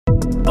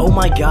Oh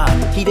my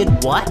god, he did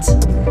what?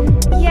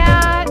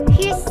 Yeah,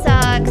 he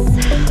sucks.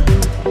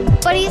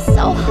 But he's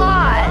so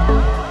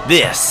hot.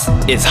 This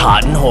is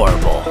Hot and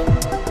Horrible.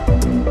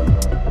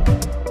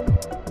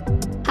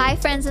 Hi,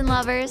 friends and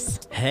lovers.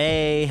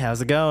 Hey,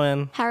 how's it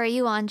going? How are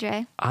you,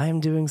 Andre? I'm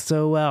doing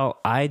so well.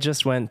 I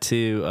just went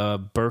to a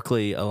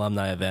Berkeley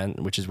alumni event,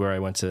 which is where I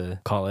went to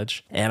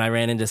college, and I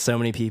ran into so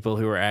many people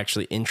who were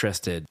actually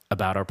interested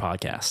about our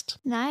podcast.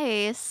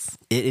 Nice.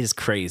 It is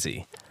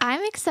crazy.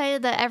 I'm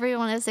excited that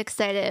everyone is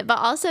excited, but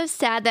also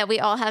sad that we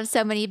all have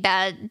so many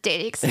bad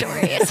dating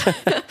stories.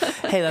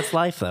 Hey, that's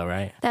life though,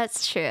 right?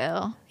 That's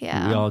true.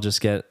 Yeah. We all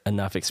just get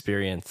enough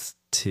experience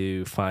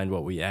to find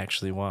what we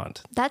actually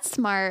want. That's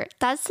smart.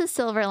 That's the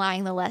silver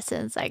lining, the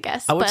lessons, I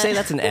guess. I would say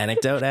that's an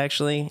anecdote,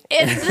 actually.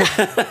 Y'all,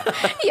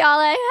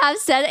 I have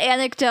said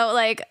anecdote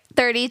like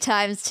 30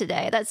 times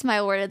today. That's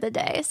my word of the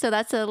day. So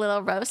that's a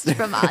little roast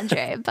from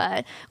Andre,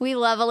 but we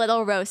love a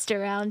little roast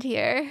around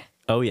here.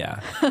 Oh, yeah.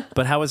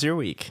 But how was your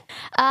week?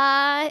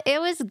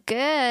 It was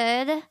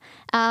good.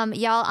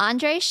 Y'all,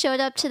 Andre showed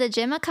up to the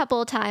gym a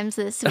couple of times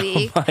this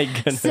week. Oh, my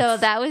goodness. So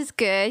that was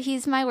good.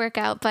 He's my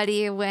workout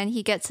buddy when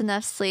he gets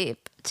enough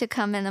sleep to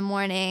come in the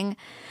morning.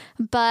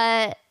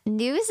 But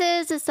news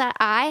is that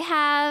I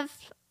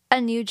have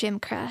a new gym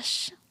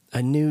crush.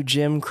 A new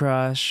gym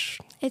crush.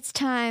 It's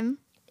time.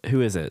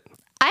 Who is it?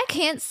 I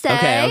can't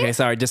say. Okay,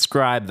 sorry.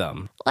 Describe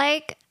them.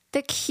 Like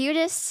the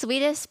cutest,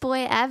 sweetest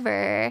boy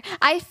ever.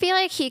 I feel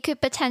like he could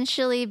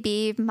potentially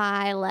be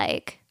my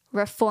like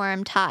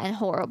reformed hot and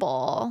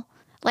horrible.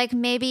 Like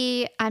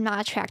maybe I'm not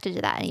attracted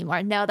to that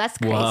anymore. No, that's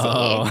crazy.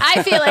 Whoa.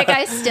 I feel like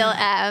I still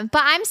am.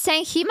 But I'm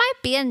saying he might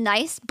be a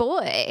nice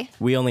boy.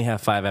 We only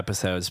have 5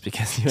 episodes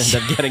because you end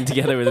up getting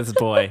together with this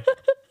boy.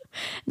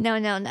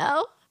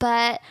 No.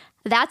 But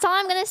that's all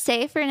I'm going to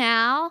say for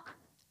now.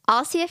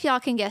 I'll see if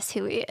y'all can guess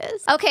who he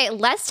is. Okay,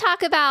 let's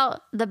talk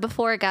about the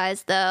before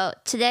guys, though.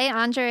 Today,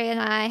 Andre and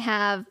I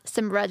have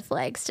some red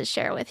flags to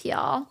share with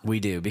y'all. We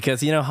do,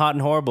 because, you know, Hot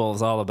and Horrible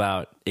is all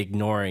about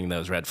ignoring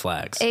those red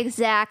flags.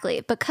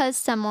 Exactly, because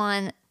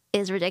someone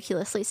is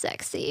ridiculously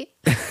sexy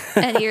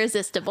and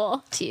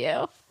irresistible to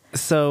you.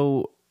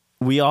 So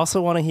we also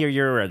want to hear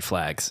your red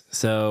flags.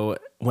 So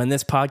when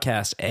this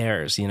podcast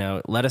airs, you know,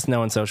 let us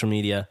know on social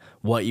media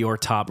what your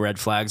top red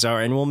flags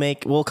are, and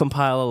we'll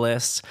compile a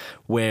list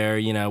where,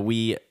 you know,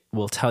 we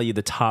will tell you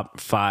the top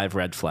 5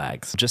 red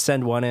flags. Just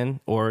send one in,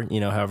 or, you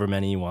know, however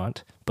many you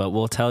want. But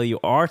we'll tell you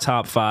our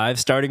top 5,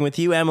 starting with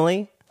you,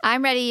 Emily.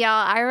 I'm ready, y'all.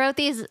 I wrote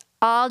these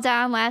all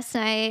down last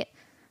night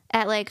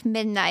at like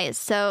midnight,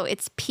 so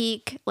it's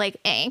peak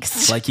like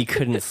angst. Like you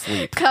couldn't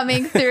sleep.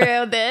 Coming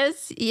through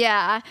this.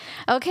 Yeah.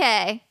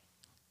 Okay.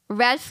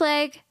 Red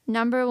flag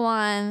number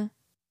 1.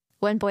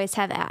 When boys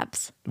have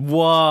abs.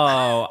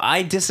 Whoa,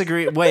 I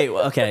disagree. Wait,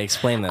 okay,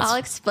 explain this. I'll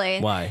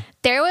explain. Why?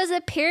 There was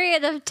a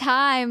period of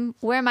time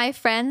where my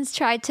friends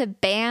tried to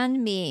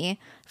ban me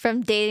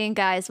from dating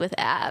guys with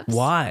abs.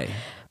 Why?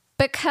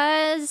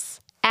 Because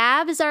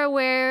abs are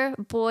where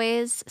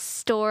boys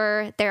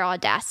store their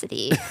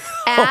audacity.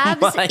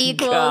 Abs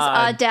equals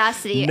God.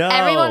 audacity. No.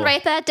 Everyone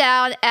write that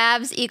down.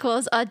 Abs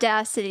equals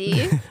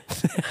audacity.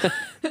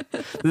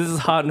 This is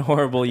Hot and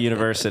Horrible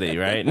University,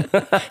 right?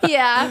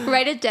 Yeah,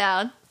 write it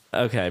down.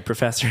 Okay,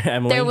 Professor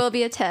Emily. There will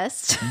be a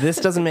test. This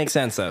doesn't make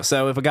sense, though.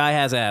 So if a guy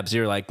has abs,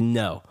 you're like,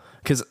 no.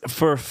 Because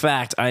for a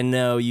fact, I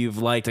know you've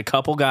liked a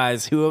couple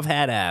guys who have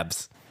had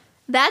abs.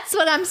 That's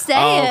what I'm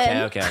saying.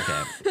 Oh, okay.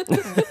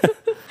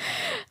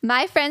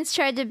 My friends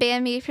tried to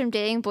ban me from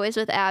dating boys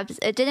with abs.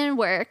 It didn't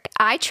work.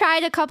 I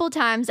tried a couple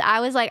times.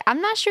 I was like,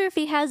 I'm not sure if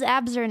he has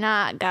abs or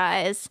not,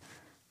 guys.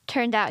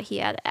 Turned out he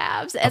had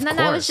abs. And then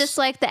I was just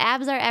like, the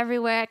abs are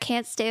everywhere. I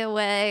can't stay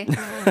away.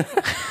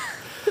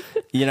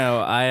 You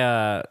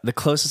know, the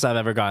closest I've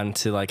ever gotten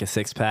to like a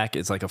 6-pack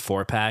is like a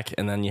 4-pack,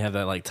 and then you have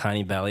that like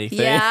tiny belly thing.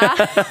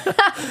 Yeah.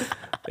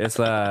 It's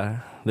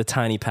the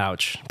tiny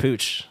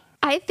pooch.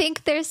 I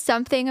think there's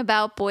something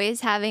about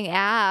boys having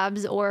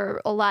abs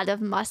or a lot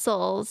of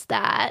muscles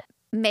that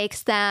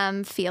makes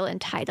them feel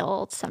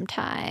entitled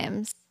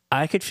sometimes.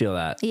 I could feel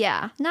that.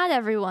 Yeah, not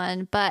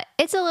everyone, but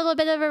it's a little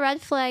bit of a red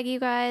flag, you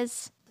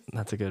guys.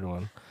 That's a good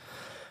one.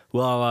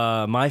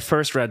 Well, my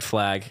first red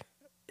flag,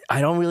 I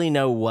don't really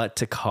know what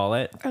to call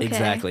it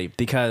exactly,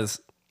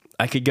 because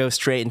I could go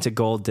straight into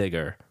gold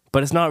digger,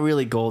 but it's not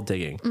really gold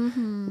digging.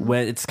 Mm-hmm.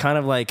 When it's kind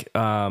of like,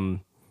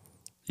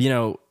 you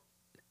know,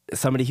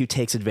 somebody who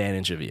takes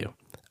advantage of you.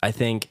 I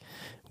think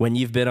when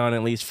you've been on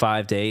at least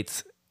 5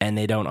 dates and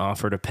they don't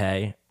offer to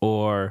pay,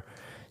 or,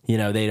 you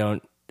know, they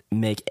don't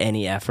make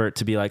any effort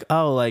to be like,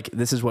 oh, like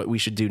this is what we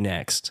should do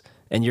next,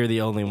 and you're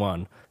the only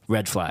one,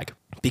 red flag.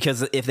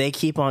 Because if they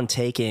keep on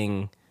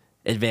taking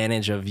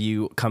advantage of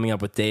you coming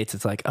up with dates,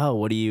 it's like, oh,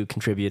 what are you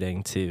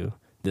contributing to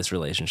this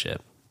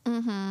relationship?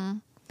 Mm-hmm.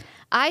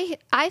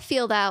 I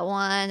feel that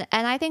one,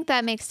 and I think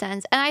that makes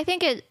sense. And I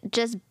think it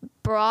just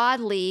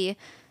broadly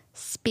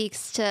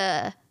speaks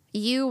to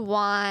you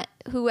want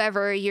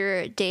whoever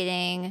you're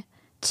dating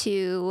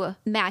to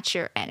match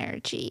your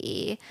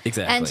energy.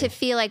 Exactly. And to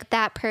feel like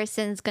that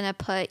person's going to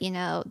put, you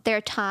know,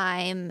 their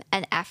time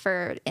and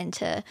effort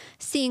into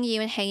seeing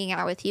you and hanging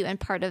out with you. And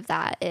part of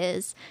that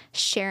is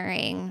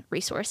sharing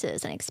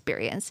resources and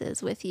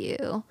experiences with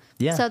you.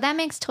 Yeah. So that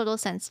makes total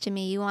sense to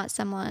me. You want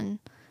someone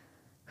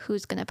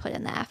who's going to put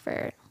in the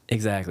effort.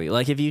 Exactly.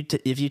 Like if you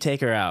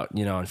take her out,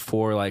 you know, on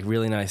 4 like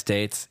really nice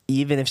dates,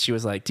 even if she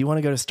was like, "Do you want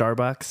to go to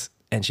Starbucks?"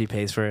 and she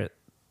pays for it,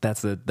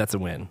 that's a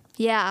win.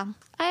 Yeah,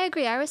 I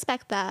agree. I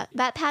respect that.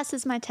 That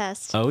passes my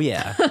test. Oh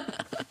yeah.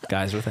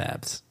 Guys with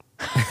abs.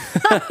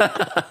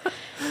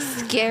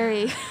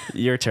 Scary.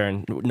 Your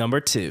turn. Number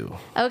 2.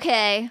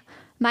 Okay.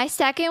 My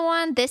second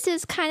one, this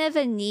is kind of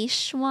a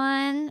niche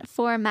one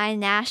for my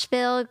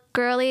Nashville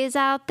girlies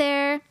out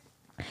there.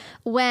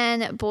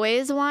 When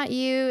boys want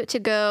you to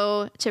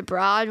go to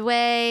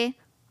Broadway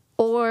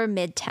or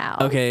Midtown.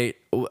 Okay,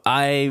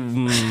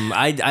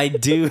 I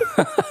do.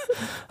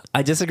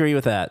 I disagree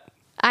with that.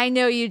 I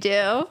know you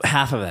do.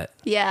 Half of it.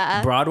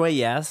 Yeah. Broadway,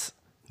 yes.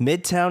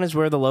 Midtown is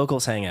where the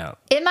locals hang out.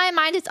 In my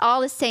mind, it's all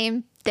the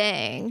same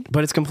thing.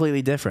 But it's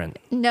completely different.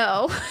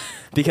 No.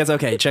 Because,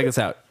 okay, check this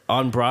out.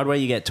 On Broadway,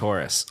 you get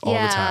tourists all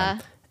the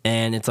time.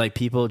 And it's like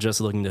people just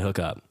looking to hook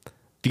up.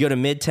 If you go to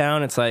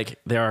Midtown, it's like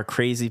there are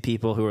crazy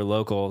people who are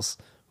locals.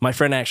 My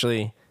friend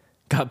actually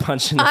got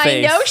punched in the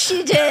face. I know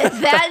she did.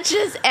 That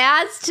just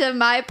adds to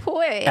my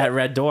point. At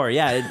Red Door.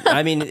 Yeah.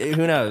 I mean,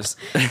 who knows?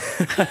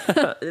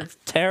 It's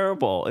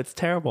terrible. It's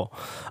terrible.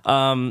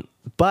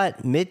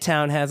 But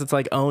Midtown has its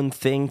like own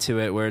thing to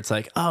it where it's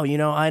like, oh, you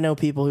know, I know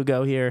people who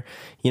go here.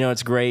 You know,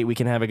 it's great. We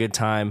can have a good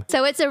time.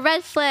 So it's a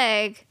red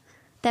flag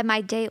that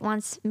my date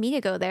wants me to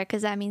go there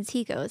because that means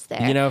he goes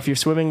there. You know, if you're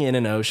swimming in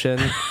an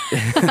ocean,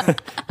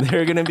 there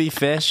are going to be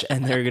fish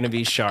and there are going to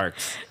be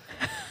sharks.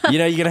 You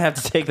know, you're going to have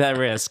to take that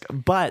risk.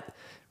 But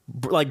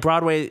like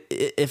Broadway,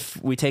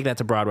 if we take that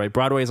to Broadway,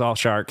 Broadway is all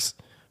sharks.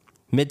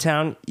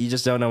 Midtown, you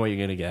just don't know what you're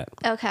going to get.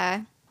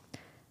 Okay.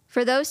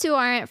 For those who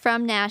aren't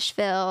from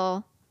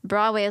Nashville,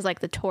 Broadway is like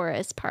the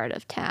tourist part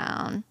of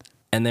town.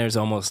 And there's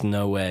almost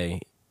no way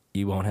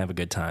you won't have a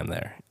good time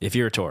there if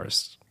you're a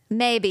tourist.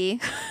 Maybe.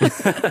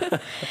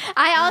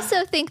 I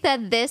also think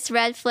that this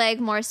red flag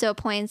more so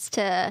points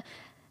to,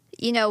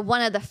 you know,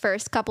 one of the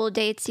first couple of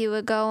dates you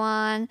would go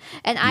on.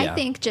 And I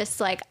think just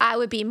like I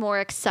would be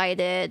more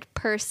excited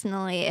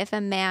personally if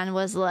a man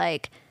was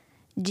like,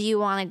 do you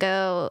want to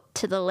go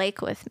to the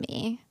lake with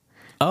me?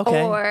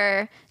 Okay.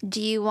 Or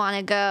do you want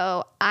to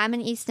go, I'm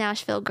an East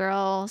Nashville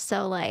girl,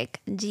 so like,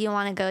 do you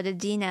want to go to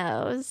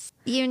Dino's?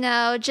 You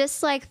know,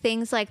 just like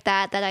things like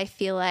that I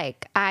feel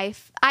like I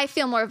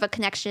feel more of a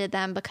connection to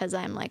them because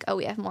I'm like, oh,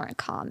 we have more in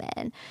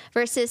common.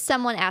 Versus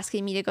someone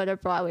asking me to go to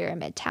Broadway or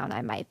Midtown,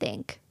 I might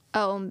think,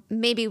 oh,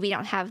 maybe we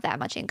don't have that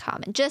much in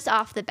common, just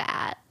off the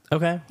bat.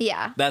 Okay.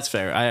 Yeah. That's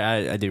fair.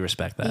 I do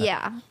respect that.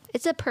 Yeah.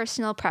 It's a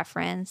personal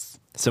preference.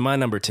 So my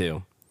number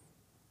 2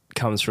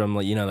 comes from,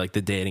 you know, like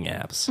the dating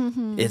apps.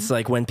 Mm-hmm. It's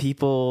like when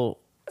people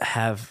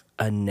have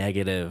a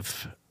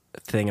negative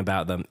thing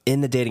about them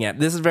in the dating app.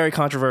 This is very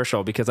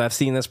controversial because I've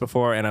seen this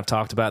before and I've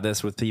talked about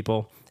this with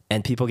people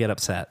and people get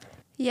upset.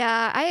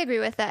 Yeah, I agree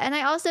with that. And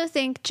I also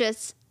think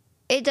just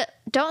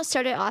don't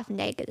start it off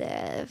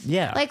negative.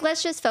 Yeah. Like,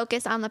 let's just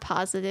focus on the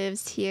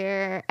positives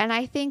here. And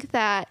I think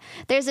that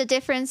there's a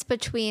difference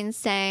between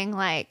saying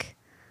like,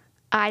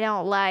 I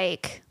don't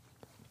like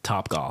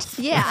Topgolf.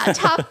 Yeah,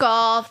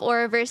 Topgolf,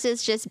 or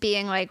versus just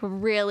being like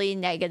really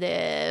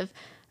negative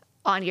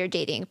on your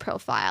dating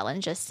profile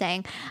and just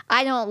saying,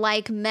 I don't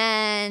like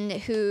men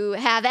who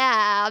have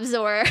abs,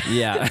 or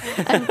Yeah.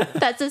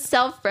 that's a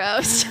self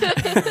roast.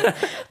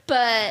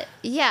 But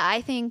yeah,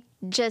 I think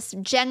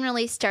just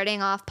generally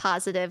starting off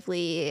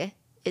positively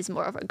is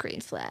more of a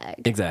green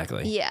flag.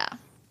 Exactly. Yeah.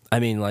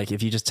 I mean, like,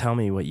 if you just tell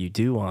me what you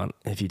do want,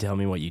 if you tell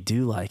me what you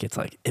do like, it's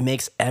like, it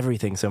makes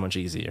everything so much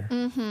easier.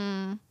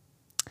 Mm-hmm.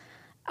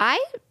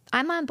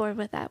 I'm on board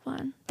with that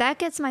one. That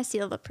gets my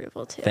seal of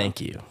approval too. Thank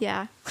you.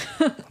 Yeah.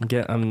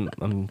 I'm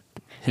hitting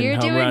You're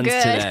home doing runs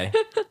good. today.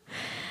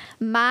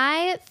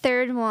 My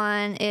third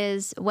one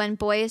is when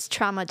boys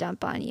trauma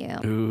dump on you.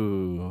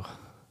 Ooh.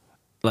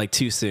 Like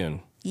too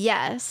soon.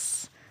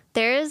 Yes.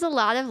 There is a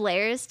lot of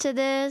layers to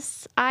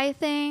this, I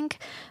think.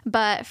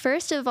 But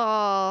first of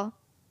all,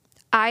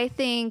 I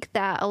think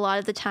that a lot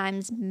of the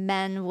times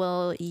men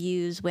will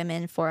use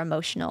women for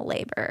emotional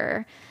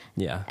labor.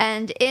 Yeah.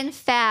 And in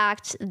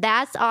fact,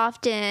 that's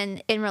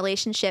often in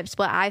relationships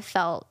what I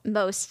felt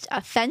most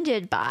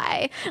offended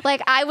by.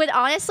 Like, I would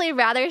honestly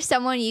rather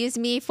someone use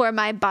me for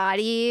my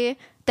body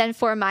than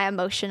for my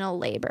emotional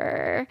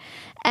labor.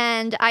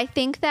 And I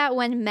think that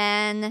when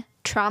men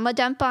trauma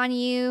dump on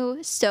you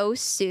so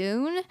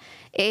soon,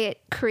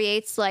 it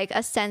creates like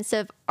a sense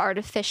of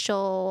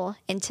artificial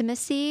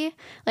intimacy,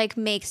 like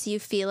makes you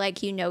feel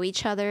like you know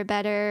each other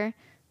better,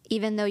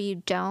 even though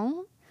you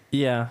don't.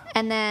 Yeah.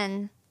 And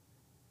then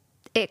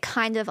it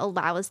kind of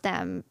allows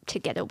them to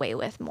get away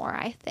with more,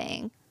 I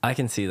think. I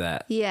can see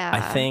that. Yeah.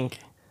 I think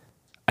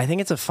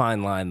it's a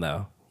fine line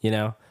though, you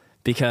know,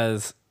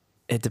 because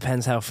it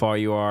depends how far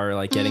you are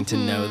like getting to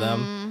know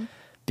them.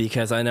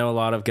 because I know a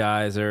lot of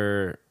guys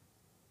are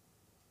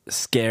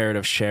scared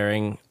of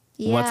sharing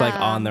what's like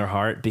on their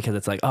heart, because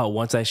it's like, oh,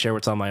 once I share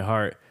what's on my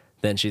heart,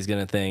 then she's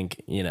going to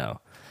think,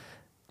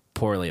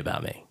 poorly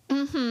about me.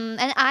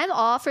 And I'm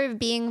all for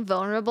being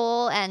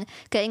vulnerable and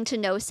getting to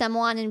know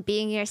someone and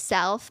being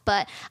yourself,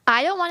 but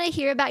I don't want to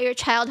hear about your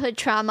childhood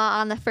trauma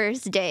on the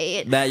first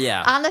date.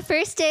 On the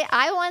first date,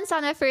 I once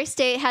on a first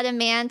date had a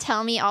man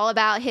tell me all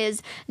about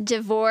his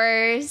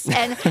divorce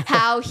and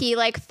how he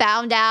like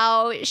found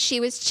out she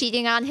was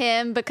cheating on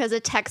him because a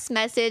text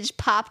message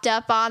popped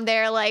up on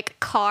their like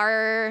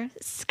car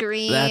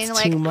screen. That's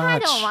like, too much. I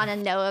don't want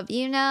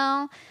to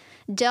know.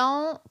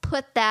 Don't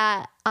put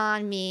that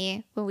on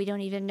me when we don't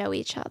even know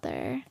each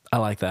other. I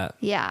like that.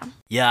 Yeah.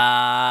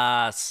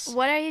 Yes.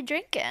 What are you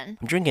drinking?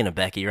 I'm drinking a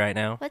Becky right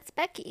now. What's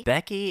Becky?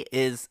 Becky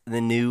is the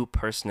new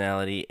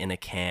personality in a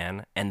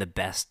can and the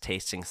best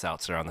tasting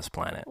seltzer on this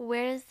planet.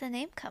 Where does the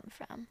name come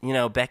from?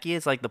 Becky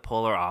is like the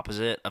polar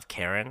opposite of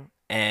Karen,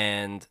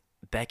 and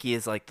Becky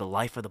is like the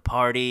life of the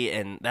party,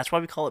 and that's why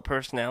we call it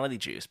personality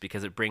juice,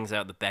 because it brings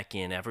out the Becky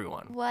in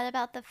everyone. What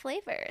about the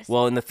flavors?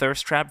 Well, in the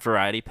Thirst Trap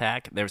variety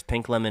pack, there's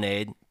pink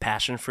lemonade,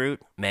 passion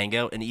fruit,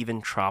 mango, and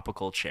even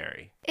tropical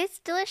cherry. It's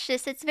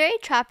delicious. It's very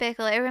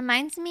tropical. It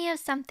reminds me of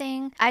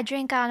something I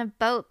drink on a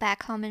boat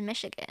back home in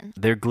Michigan.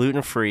 They're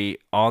gluten-free,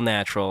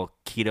 all-natural,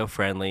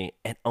 keto-friendly,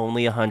 and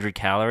only 100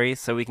 calories,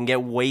 so we can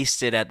get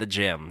wasted at the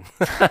gym.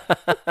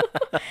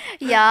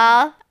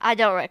 Y'all, I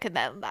don't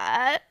recommend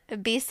that.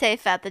 Be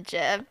safe at the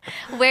gym.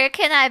 Where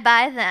can I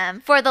buy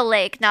them? For the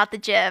lake, not the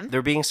gym.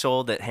 They're being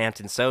sold at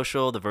Hampton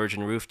Social, the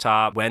Virgin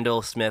Rooftop,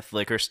 Wendell Smith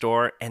Liquor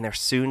Store, and they're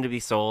soon to be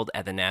sold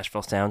at the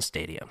Nashville Sound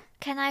Stadium.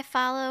 Can I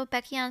follow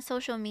Becky on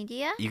social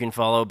media? You can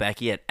follow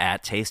Becky at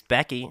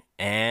 @TasteBecky,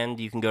 and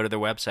you can go to their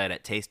website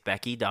at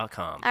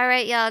tastebecky.com. All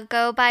right, y'all,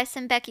 go buy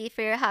some Becky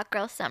for your hot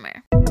girl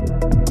summer.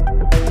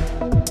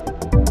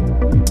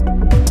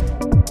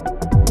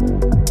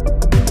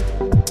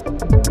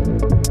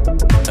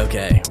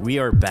 Okay, we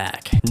are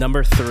back.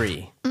 Number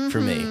 3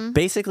 for me.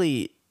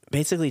 Basically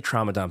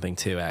trauma dumping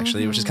too,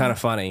 actually, which is kind of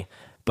funny.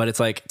 But it's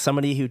like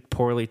somebody who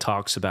poorly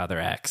talks about their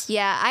ex.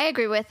 Yeah, I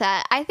agree with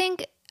that. I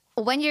think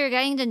when you're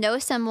getting to know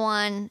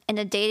someone in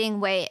a dating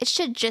way, it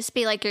should just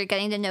be like you're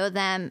getting to know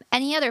them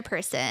any other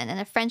person in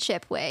a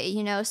friendship way,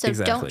 So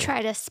Exactly. Don't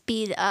try to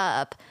speed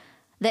up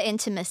the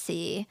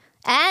intimacy.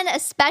 And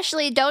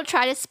especially don't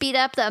try to speed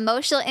up the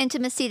emotional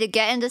intimacy to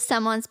get into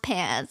someone's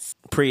pants.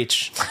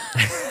 Preach.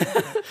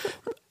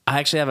 I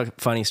actually have a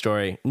funny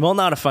story. Well,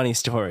 not a funny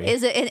story.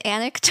 Is it an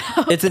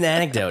anecdote? It's an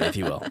anecdote, if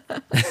you will.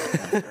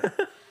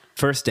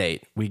 First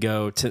date, we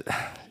go to...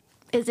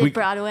 Is it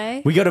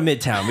Broadway? We go to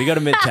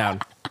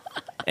Midtown.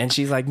 And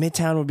she's like,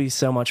 Midtown would be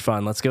so much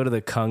fun. Let's go to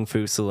the Kung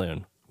Fu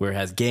Saloon, where it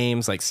has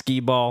games like skee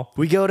ball.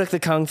 We go to the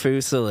Kung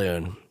Fu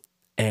Saloon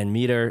and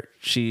meet her.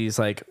 She's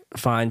like,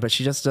 fine, but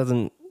she just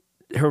doesn't...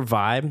 Her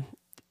vibe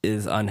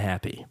is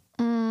unhappy.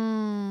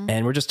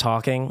 And we're just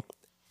talking.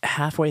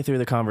 Halfway through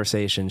the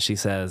conversation, she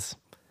says,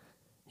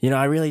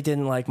 I really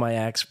didn't like my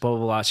ex, blah,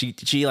 blah, blah.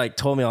 She like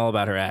told me all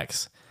about her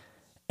ex.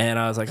 And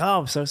I was like, oh,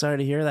 I'm so sorry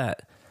to hear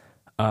that.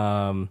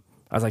 I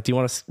was like, do you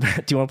want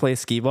to play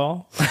skee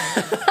ball?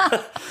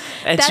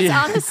 And That's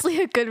honestly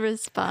a good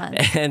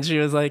response. And she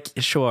was like,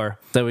 sure.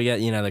 So we get,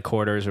 the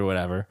quarters or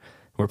whatever.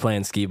 We're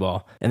playing skee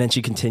ball. And then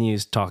she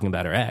continues talking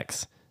about her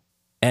ex.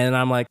 And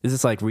I'm like, is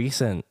this like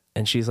recent?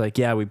 And she's like,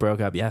 yeah, we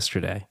broke up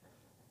yesterday.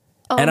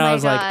 Oh and I my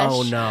was gosh. like,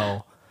 oh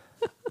no.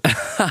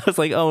 I was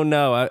like, oh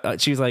no.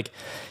 She was like,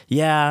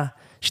 yeah.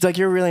 She's like,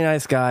 you're a really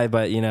nice guy,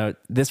 but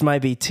this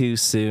might be too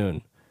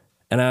soon.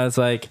 And I was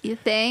like, you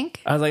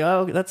think? I was like,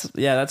 oh,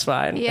 that's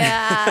fine.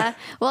 Yeah.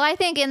 Well, I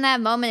think in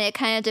that moment, it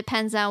kind of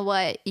depends on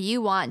what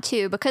you want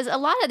too, because a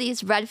lot of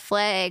these red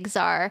flags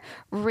are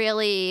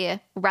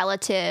really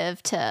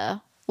relative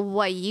to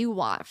what you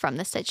want from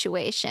the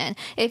situation.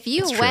 If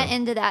you went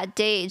into that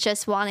date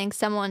just wanting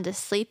someone to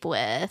sleep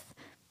with,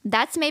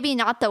 that's maybe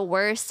not the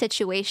worst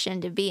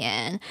situation to be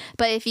in.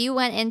 But if you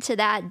went into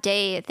that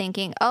date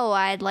thinking, oh,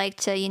 I'd like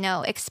to,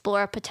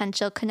 explore a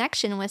potential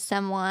connection with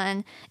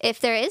someone, if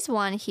there is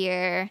one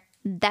here,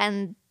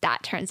 then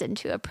that turns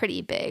into a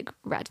pretty big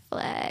red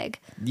flag.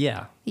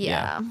 Yeah.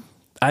 Yeah.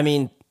 I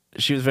mean,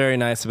 she was very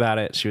nice about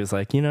it. She was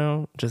like,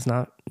 just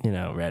not,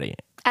 ready.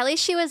 At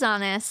least she was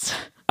honest.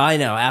 I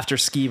know, after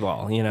skee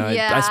ball,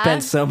 Yeah. I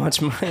spent so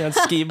much money on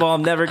skee ball.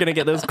 I'm never going to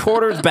get those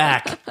quarters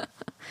back.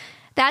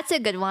 That's a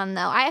good one,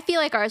 though. I feel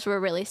like ours were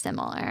really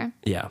similar.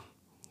 Yeah.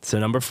 So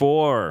number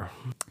 4.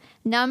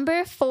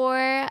 Number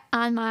 4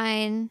 on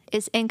mine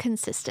is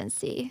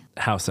inconsistency.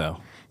 How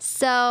so?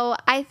 So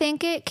I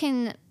think it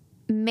can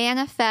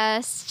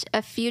manifest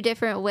a few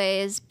different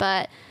ways,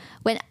 but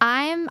when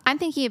I'm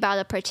thinking about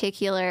a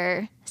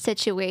particular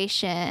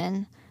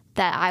situation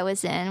that I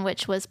was in,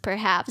 which was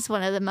perhaps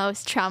one of the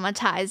most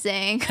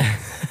traumatizing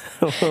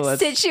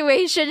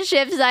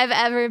situationships I've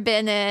ever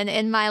been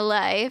in my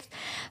life.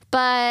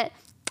 But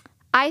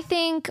I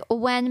think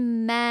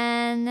when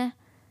men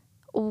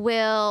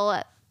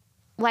will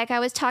like I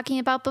was talking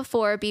about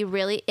before, be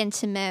really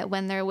intimate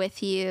when they're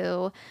with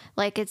you.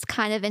 Like, it's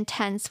kind of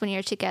intense when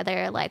you're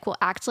together. Like, will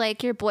act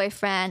like your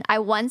boyfriend. I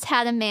once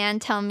had a man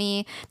tell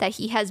me that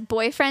he has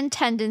boyfriend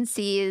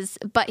tendencies,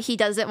 but he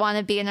doesn't want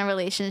to be in a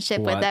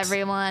relationship with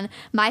everyone.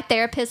 My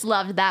therapist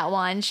loved that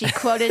one. She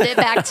quoted it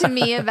back to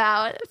me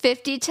about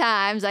 50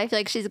 times. I feel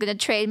like she's going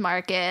to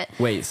trademark it.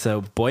 Wait,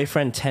 so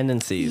boyfriend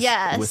tendencies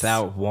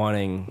without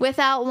wanting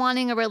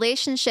a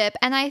relationship.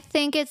 And I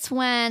think it's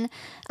when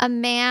a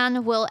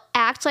man will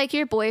act like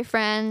your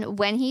boyfriend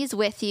when he's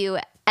with you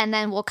and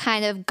then will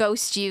kind of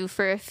ghost you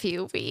for a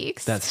few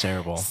weeks. That's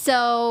terrible.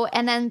 So,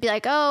 and then be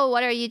like, oh,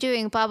 what are you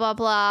doing? Blah, blah,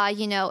 blah.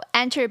 You know,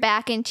 enter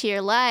back into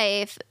your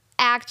life,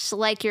 act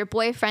like your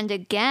boyfriend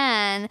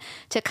again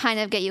to kind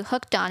of get you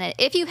hooked on it.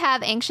 If you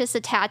have anxious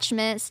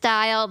attachment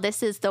style,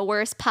 this is the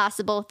worst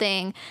possible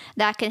thing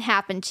that can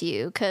happen to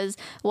you, because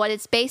what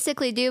it's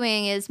basically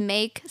doing is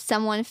make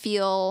someone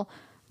feel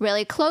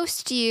really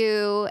close to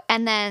you,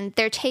 and then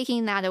they're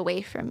taking that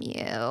away from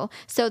you.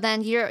 So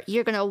then you're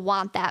going to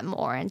want that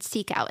more and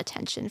seek out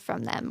attention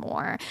from them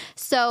more.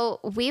 So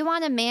we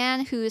want a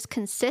man who's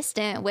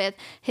consistent with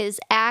his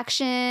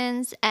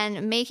actions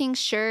and making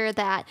sure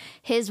that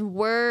his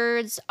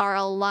words are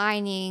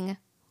aligning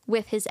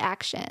with his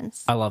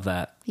actions. I love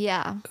that.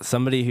 Yeah.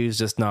 Somebody who's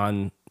just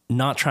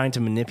not trying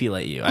to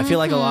manipulate you. I feel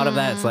like a lot of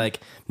that is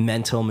like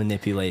mental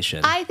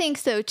manipulation. I think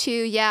so too,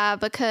 yeah,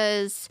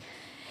 because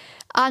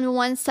on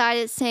one side,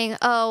 it's saying,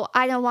 oh,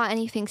 I don't want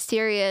anything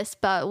serious,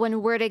 but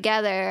when we're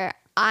together,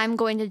 I'm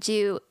going to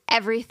do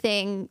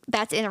everything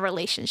that's in a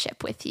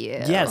relationship with you.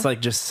 Yeah, it's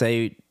like just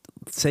say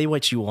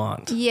what you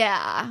want.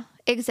 Yeah,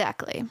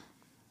 exactly.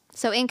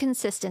 So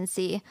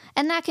inconsistency.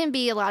 And that can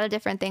be a lot of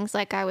different things,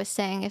 like I was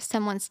saying. If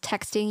someone's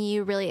texting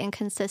you really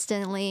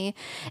inconsistently,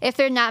 if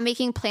they're not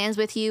making plans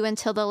with you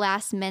until the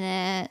last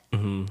minute,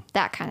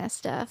 that kind of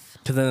stuff.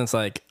 Because then it's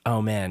like,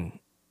 oh man,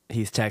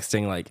 he's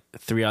texting like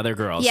 3 other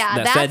girls. Yeah,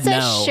 that that's said a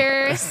no.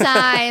 sure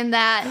sign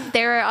that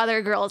there are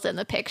other girls in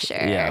the picture.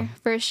 Yeah.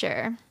 For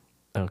sure.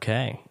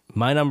 Okay.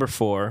 My number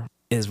 4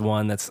 is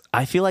one that's,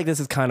 I feel like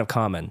this is kind of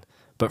common,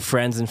 but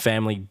friends and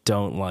family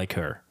don't like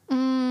her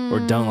or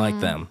don't like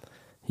them.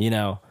 You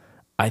know,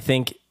 I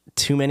think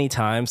too many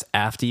times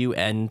after you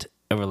end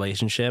a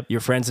relationship,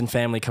 your friends and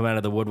family come out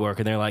of the woodwork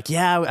and they're like,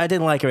 yeah, I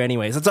didn't like her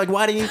anyways. It's like,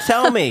 why didn't you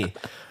tell me?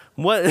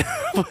 What?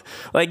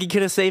 Like, you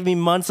could have saved me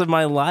months of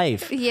my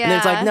life. Yeah. And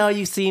it's like, no,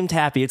 you seemed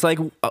happy. It's like,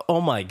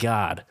 oh my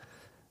God.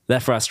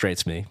 That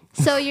frustrates me.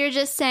 So you're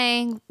just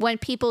saying when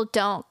people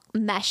don't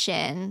mesh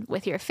in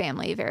with your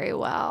family very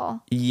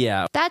well.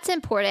 Yeah. That's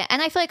important.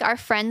 And I feel like our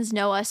friends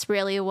know us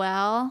really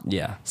well.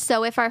 Yeah.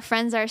 So if our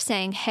friends are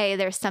saying, hey,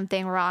 there's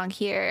something wrong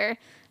here,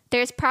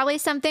 there's probably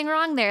something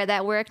wrong there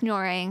that we're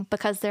ignoring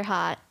because they're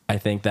hot. I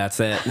think that's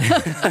it.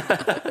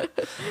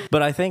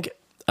 But I think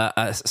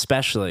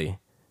especially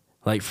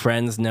like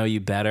friends know you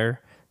better.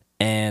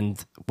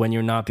 And when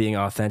you're not being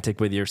authentic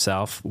with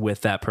yourself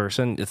with that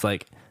person, it's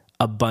like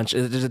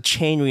there's a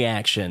chain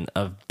reaction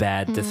of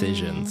bad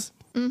decisions.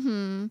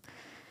 Mm-hmm.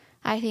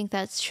 I think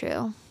that's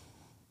true.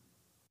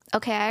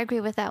 Okay, I agree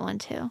with that one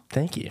too.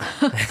 Thank you.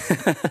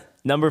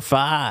 Number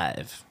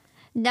 5.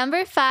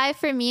 Number 5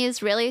 for me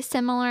is really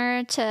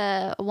similar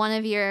to one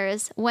of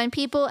yours. When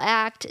people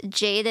act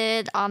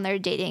jaded on their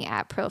dating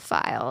app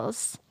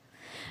profiles.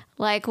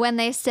 Like when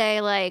they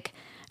say like,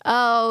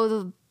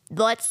 oh,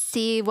 let's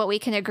see what we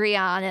can agree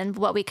on, and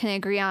what we can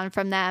agree on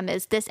from them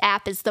is this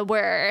app is the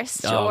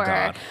worst, or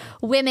God.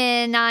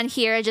 Women on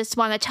here just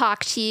want to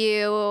talk to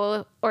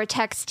you or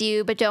text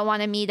you but don't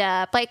want to meet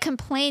up. Like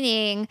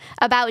complaining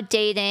about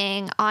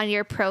dating on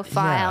your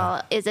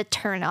profile is a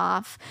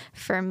turnoff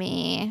for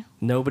me.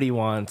 Nobody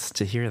wants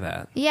to hear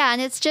that. Yeah,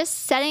 and it's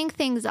just setting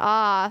things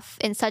off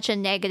in such a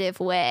negative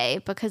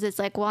way, because it's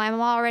like, well, I'm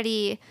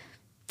already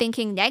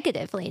thinking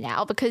negatively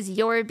now because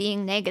you're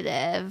being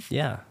negative.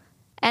 Yeah.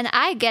 And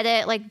I get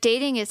it, like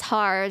dating is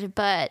hard,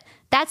 but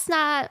that's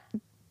not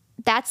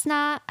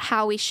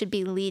how we should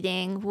be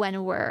leading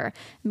when we're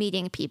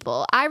meeting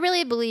people. I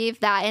really believe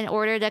that in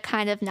order to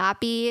kind of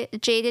not be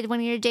jaded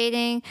when you're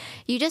dating,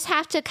 you just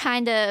have to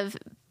kind of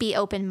be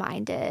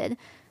open-minded.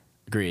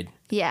 Agreed.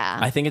 Yeah.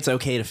 I think it's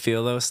okay to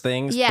feel those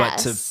things,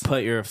 Yes. but to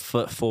put your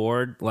foot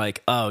forward,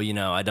 like, oh, you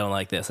know, I don't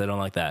like this, I don't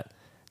like that.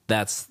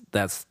 That's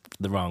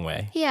the wrong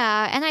way.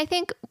 Yeah, and I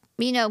think,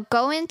 you know,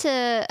 go into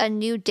a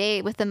new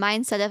date with the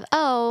mindset of,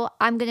 oh,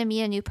 I'm going to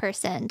meet a new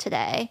person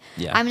today.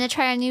 Yeah. I'm going to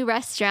try a new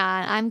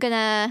restaurant. I'm going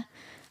to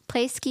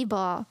play skee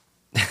ball.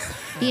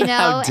 You know,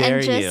 How dare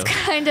and just you.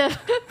 kind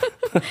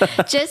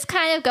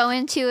of go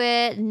into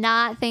it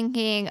not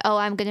thinking, oh,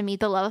 I'm going to meet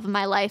the love of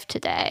my life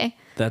today.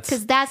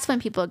 Because that's when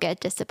people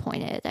get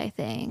disappointed, I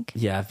think.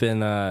 Yeah, I've been,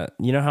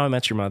 you know How I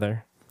Met Your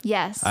Mother?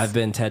 Yes. I've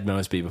been Ted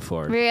Mosby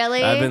before.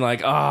 Really? I've been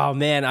like, oh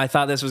man, I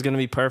thought this was going to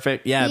be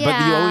perfect. Yeah,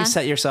 but you always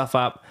set yourself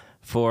up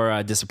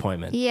for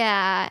disappointment.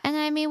 Yeah. And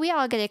I mean, we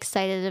all get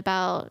excited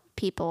about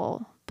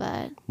people,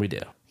 but We do.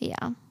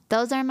 yeah.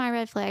 Those are my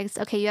red flags.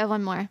 Okay, you have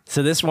one more.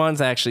 So this one's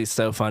actually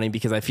so funny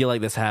because I feel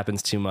like this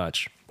happens too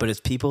much, but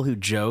it's people who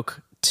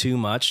joke too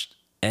much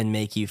and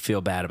make you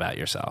feel bad about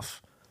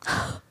yourself.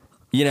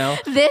 You know?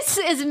 This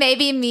is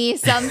maybe me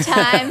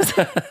sometimes.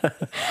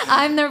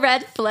 I'm the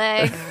red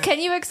flag. Can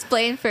you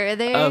explain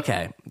further?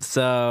 Okay.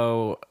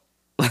 So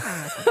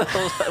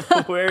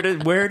where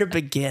to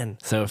begin?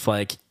 So if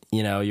like,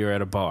 you know, you're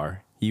at a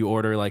bar, you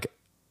order like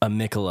a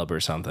Michelob or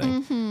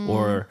something,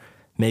 or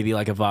maybe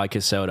like a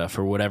vodka soda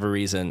for whatever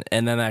reason,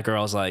 and then that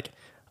girl's like,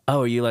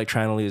 oh, are you like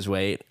trying to lose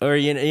weight? Or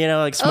you know,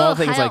 like small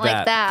things I don't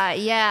like that.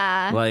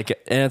 Yeah. Like,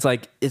 and it's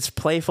like, it's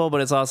playful, but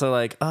it's also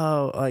like,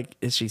 oh, like,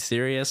 is she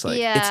serious? Like,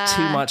 it's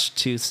too much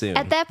too soon.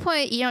 At that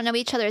point, you don't know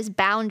each other's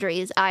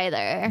boundaries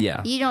either.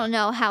 Yeah. You don't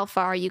know how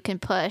far you can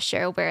push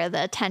or where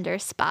the tender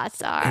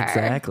spots are.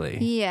 Exactly.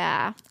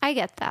 Yeah, I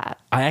get that.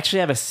 I actually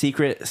have a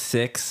secret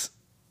 6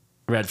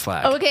 red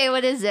flag. Okay,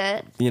 what is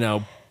it? You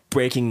know,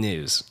 breaking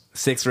news,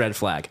 6 red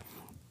flag.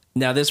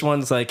 Now this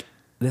one's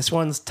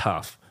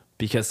tough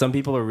because some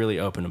people are really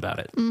open about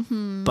it.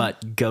 Mm-hmm.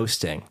 But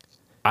ghosting.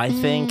 I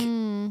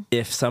think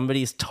if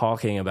somebody's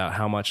talking about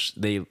how much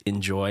they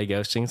enjoy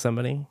ghosting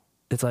somebody,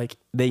 it's like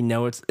they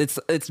know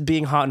it's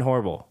being hot and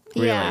horrible.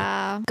 Really.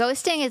 Yeah.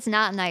 Ghosting is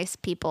not nice,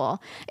 people.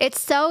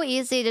 It's so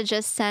easy to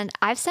just send.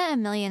 I've sent a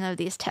million of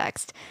these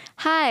texts.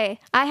 Hi,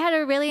 I have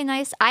a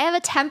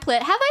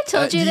template. Have I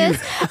told you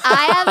this?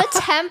 I have a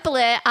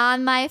template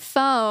on my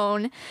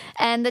phone,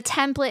 and the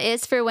template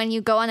is for when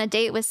you go on a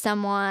date with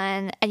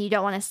someone and you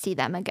don't want to see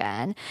them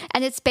again.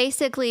 And it's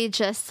basically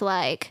just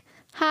like,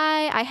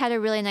 hi, I had a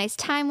really nice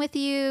time with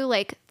you.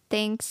 Like,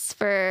 thanks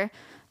for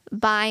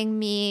buying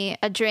me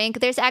a drink.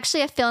 There's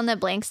actually a fill in the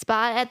blank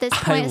spot at this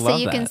point, so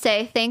you can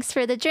say thanks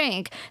for the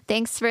drink,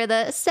 thanks for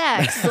the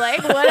sex,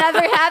 like whatever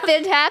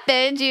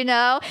happened, you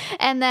know.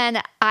 And then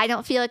I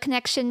don't feel a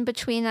connection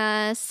between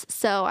us,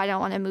 so I don't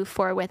want to move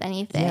forward with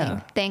anything.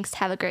 Yeah. Thanks,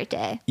 have a great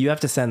day. You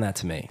have to send that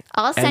to me.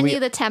 I'll send you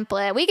the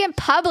template. We can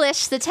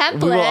publish the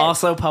template. We will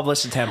also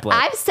publish the template.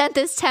 I've sent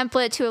this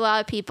template to a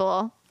lot of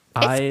people.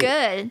 It's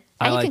good.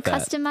 And you can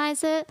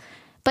customize it.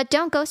 But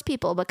don't ghost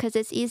people because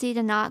it's easy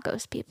to not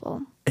ghost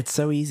people. It's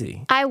so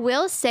easy. I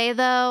will say,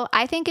 though,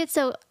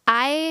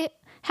 I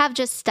have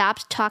just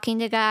stopped talking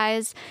to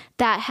guys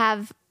that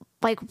have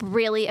like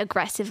really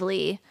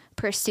aggressively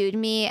pursued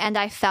me, and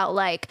I felt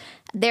like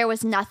there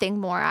was nothing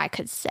more I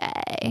could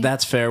say.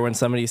 That's fair. When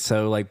somebody's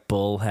so like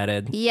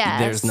bullheaded, yes,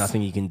 there's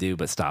nothing you can do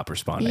but stop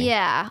responding.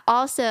 Yeah.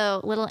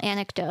 Also, little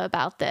anecdote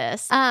about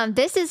this.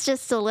 This is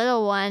just a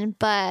little one,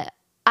 but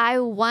I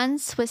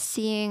once was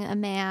seeing a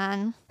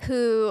man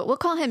who, we'll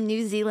call him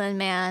New Zealand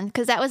man,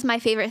 because that was my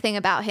favorite thing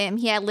about him.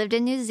 He had lived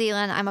in New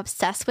Zealand. I'm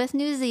obsessed with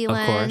New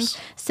Zealand. Of course.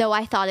 So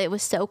I thought it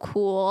was so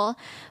cool.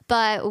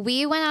 But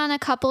we went on a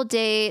couple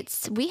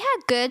dates. We had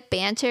good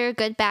banter,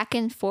 good back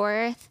and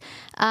forth.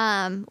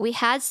 We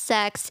had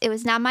sex. It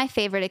was not my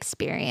favorite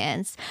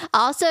experience.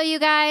 Also, you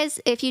guys,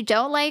 if you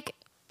don't like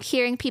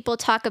hearing people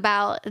talk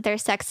about their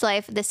sex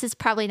life, this is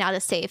probably not a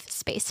safe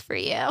space for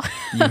you.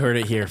 You heard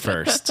it here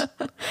first.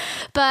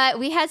 But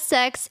we had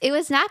sex. It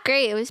was not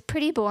great. It was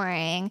pretty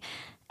boring.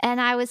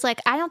 And I was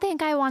like, I don't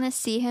think I want to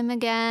see him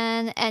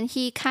again. And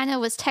he kind of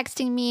was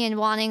texting me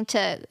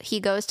and he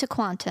goes to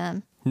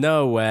Quantum.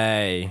 No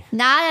way.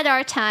 Not at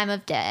our time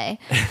of day.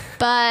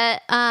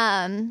 But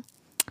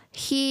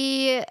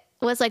he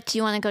was like, do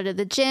you want to go to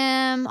the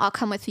gym? I'll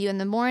come with you in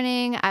the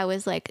morning. I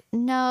was like,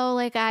 no,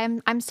 like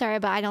I'm sorry,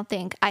 but I don't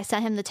think. I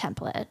sent him the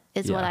template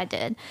is what I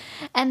did.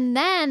 And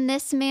then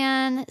this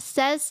man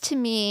says to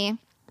me,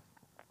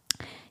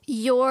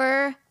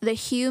 you're the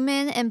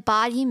human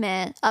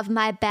embodiment of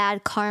my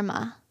bad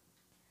karma.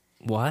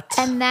 What?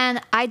 And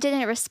then I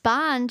didn't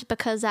respond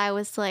because I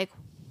was like,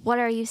 what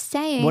are you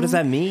saying? What does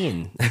that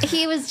mean?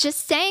 He was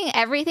just saying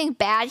everything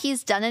bad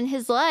he's done in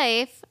his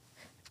life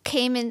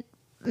came in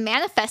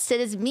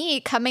manifested as me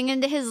coming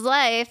into his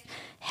life,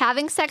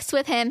 having sex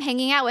with him,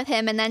 hanging out with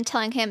him, and then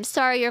telling him,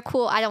 sorry, you're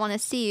cool, I don't want to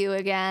see you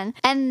again.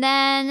 And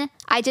then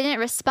I didn't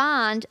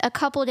respond. A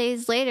couple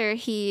days later,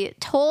 he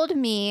told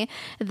me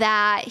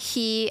that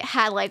he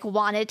had like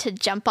wanted to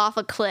jump off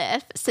a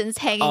cliff since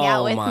hanging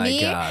out with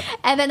me. God.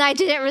 And then I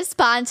didn't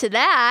respond to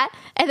that.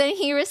 And then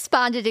he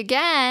responded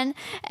again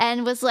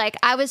and was like,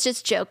 I was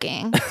just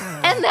joking.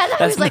 And then I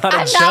was like,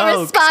 I'm not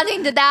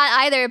responding to that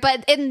either.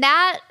 But in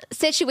that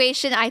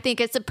situation, I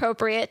think it's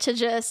appropriate to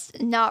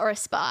just not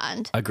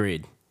respond.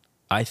 Agreed.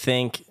 I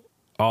think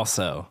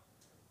also,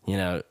 you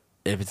know,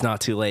 if it's not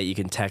too late, you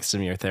can text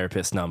him your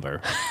therapist's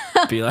number.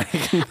 Be like,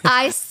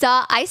 I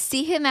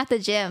see him at the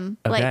gym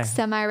like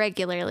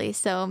semi-regularly,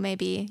 so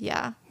maybe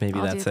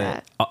that's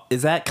it.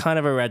 Is that kind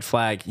of a red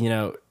flag? You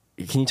know,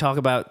 can you talk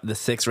about the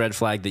 6 red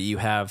flag that you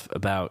have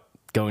about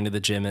going to the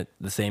gym at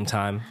the same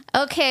time?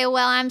 Okay,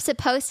 well, I'm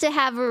supposed to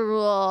have a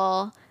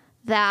rule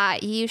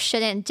that you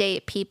shouldn't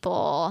date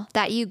people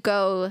that you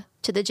go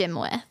to the gym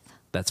with.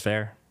 That's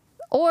fair.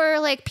 Or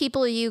like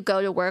people you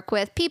go to work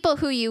with, people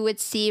who you would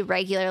see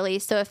regularly.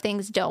 So if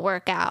things don't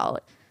work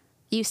out,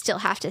 you still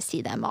have to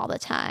see them all the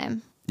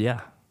time.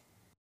 Yeah.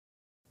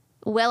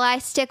 Will I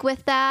stick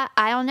with that?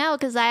 I don't know,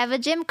 because I have a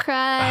gym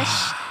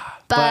crush.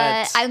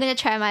 but I'm going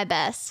to try my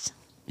best.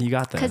 You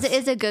got this. Because it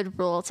is a good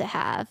rule to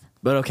have.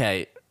 But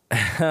okay,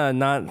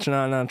 not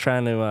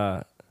trying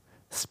to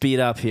speed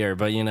up here,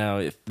 but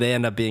if they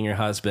end up being your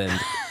husband,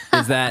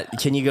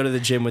 can you go to the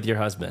gym with your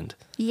husband?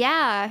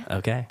 Yeah.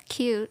 Okay.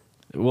 Cute.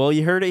 Well,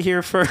 you heard it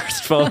here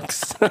first,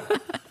 folks.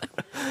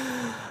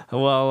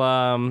 Well,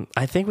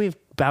 I think we've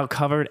about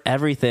covered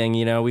everything.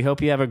 We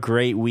hope you have a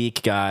great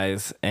week,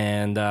 guys.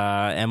 And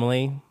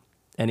Emily,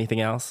 anything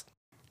else?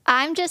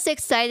 I'm just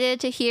excited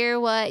to hear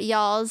what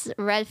y'all's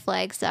red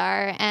flags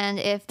are and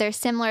if they're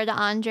similar to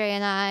Andre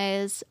and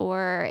I's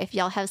or if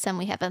y'all have some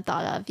we haven't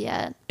thought of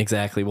yet.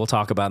 Exactly. We'll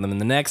talk about them in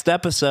the next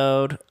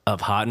episode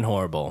of Hot and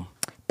Horrible.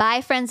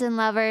 Bye, friends and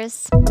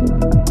lovers.